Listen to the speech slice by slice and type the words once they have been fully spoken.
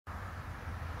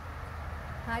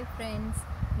Hi friends,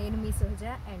 Nenu Meeku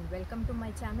Cheptha and welcome to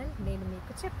my channel Nenu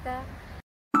Meeku Cheptha.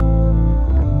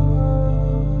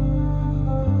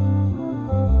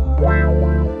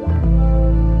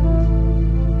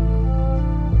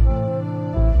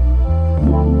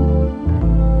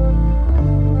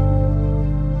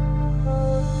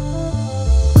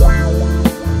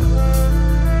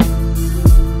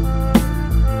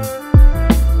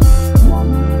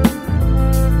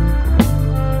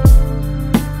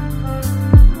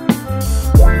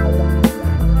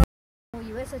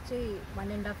 US వచ్చి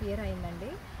 1.5 year అయిందండి.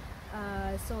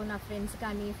 So నా friends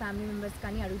కానీ family members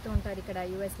కానీ అడుగుతూ ఉంటారు ఇక్కడ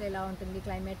యూఎస్లో ఎలా ఉంటుంది,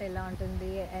 క్లైమేట్ ఎలా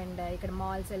ఉంటుంది, అండ్ ఇక్కడ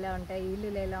మాల్స్ ఎలా ఉంటాయి,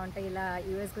 ఇల్లులు ఎలా ఉంటాయి, ఇలా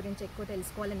యూఎస్ గురించి ఎక్కువ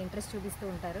తెలుసుకోవాలని ఇంట్రెస్ట్ చూపిస్తూ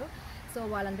ఉంటారు. సో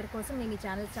వాళ్ళందరి కోసం నేను ఈ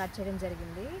ఛానల్ స్టార్ట్ చేయడం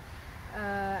జరిగింది.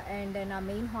 అండ్ నా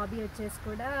మెయిన్ హాబీ వచ్చేసి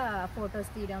కూడా ఫొటోస్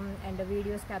తీయడం అండ్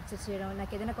వీడియోస్ క్యాప్చర్ చేయడం.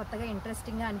 నాకు ఏదైనా కొత్తగా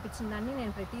ఇంట్రెస్టింగ్గా అనిపించిందని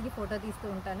నేను ప్రతిదీ ఫోటో తీస్తూ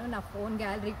ఉంటాను. నా ఫోన్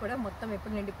గ్యాలరీ కూడా మొత్తం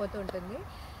ఎప్పుడు నిండిపోతూ ఉంటుంది.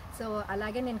 సో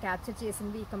అలాగే నేను క్యాప్చర్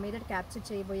చేసింది ఇక మీద క్యాప్చర్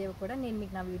చేయబోయేవి కూడా నేను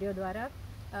మీకు నా వీడియో ద్వారా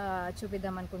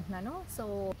చూపిద్దాం అనుకుంటున్నాను. సో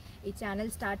ఈ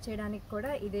ఛానల్ స్టార్ట్ చేయడానికి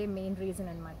కూడా ఇదే మెయిన్ రీజన్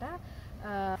అనమాట.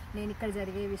 నేను ఇక్కడ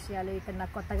జరిగే విషయాలు, ఇక్కడ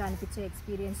నాకు కొత్తగా అనిపించే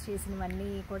ఎక్స్పీరియన్స్ చేసినవన్నీ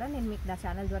కూడా నేను మీకు నా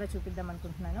ఛానల్ ద్వారా చూపిద్దాం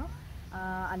అనుకుంటున్నాను.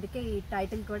 అందుకే ఈ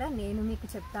టైటిల్ కూడా నేను మీకు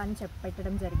చెప్తా అని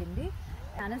పెట్టడం జరిగింది.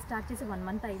 ఛానల్ స్టార్ట్ చేసి 1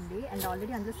 month అయింది అండ్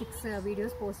ఆల్రెడీ అందులో 6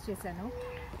 వీడియోస్ పోస్ట్ చేశాను.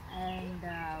 అండ్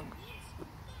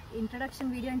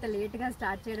ఇంట్రడక్షన్ వీడియో ఇంత లేట్గా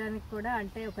స్టార్ట్ చేయడానికి కూడా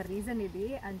అంటే ఒక రీజన్ ఇది.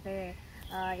 అంటే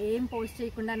ఏం పోస్ట్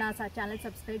చేయకుండా నా ఛానల్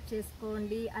సబ్స్క్రైబ్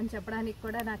చేసుకోండి అని చెప్పడానికి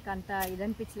కూడా నాకు అంత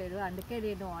ఇదనిపించలేదు. అందుకే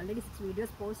నేను ఆల్రెడీ 6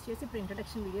 వీడియోస్ పోస్ట్ చేసి ఇప్పుడు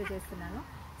ఇంట్రడక్షన్ వీడియో చేస్తున్నాను.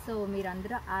 సో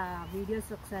మీరందరూ ఆ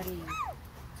వీడియోస్ ఒకసారి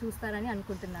చూస్తారని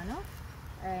అనుకుంటున్నాను.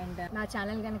 అండ్ నా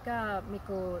ఛానల్ కనుక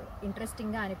మీకు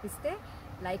ఇంట్రెస్టింగ్గా అనిపిస్తే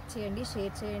లైక్ చేయండి,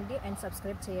 షేర్ చేయండి అండ్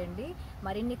సబ్స్క్రైబ్ చేయండి.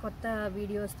 మరిన్ని కొత్త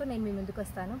వీడియోస్తో నేను మీ ముందుకు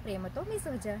వస్తాను. ప్రేమతో మీ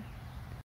సుహజ.